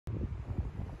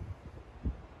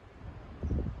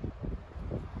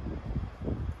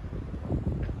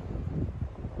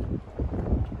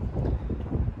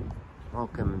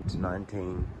Welcome to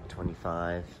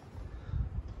 1925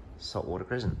 Saltwater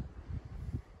Crescent.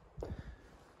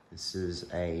 This is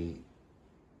a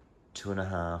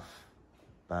 2.5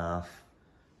 bath,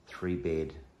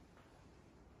 3-bed,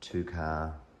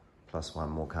 2-car plus 1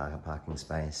 more car parking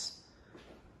space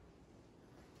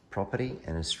property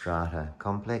in a strata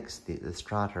complex. The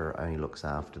strata only looks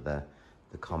after the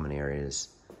common areas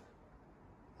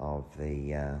of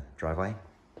the driveway.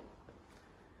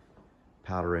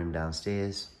 Powder room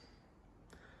downstairs,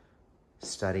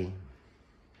 study,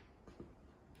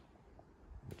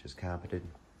 which is carpeted.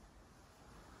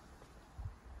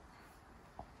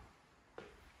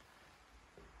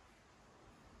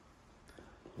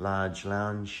 Large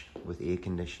lounge with air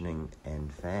conditioning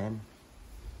and fan.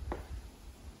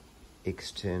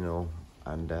 External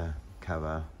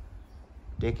undercover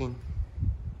decking.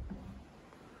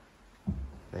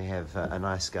 They have a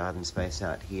nice garden space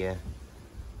out here,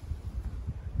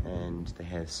 and they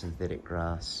have synthetic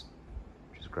grass,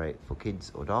 which is great for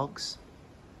kids or dogs.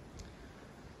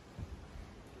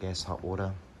 Gas hot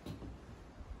water,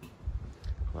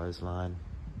 clothesline.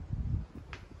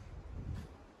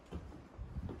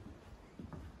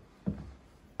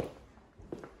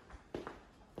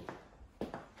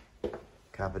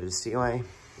 Carpeted stairway.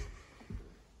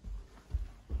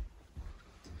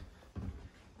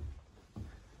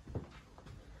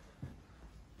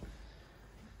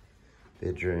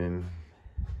 Bedroom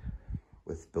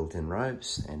with built-in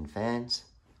robes and fans.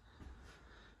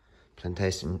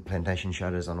 Plantation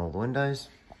shutters on all the windows.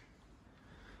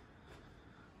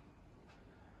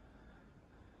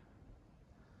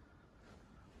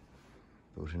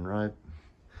 Built-in robe.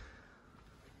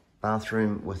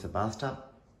 Bathroom with a bathtub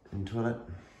and toilet.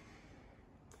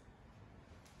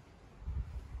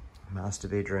 Master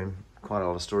bedroom. Quite a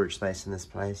lot of storage space in this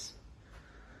place.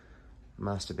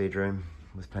 Master bedroom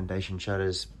with plantation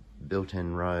shutters,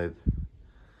 built-in robe,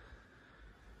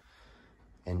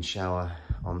 and shower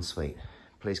ensuite.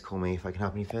 Please call me if I can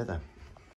help any further.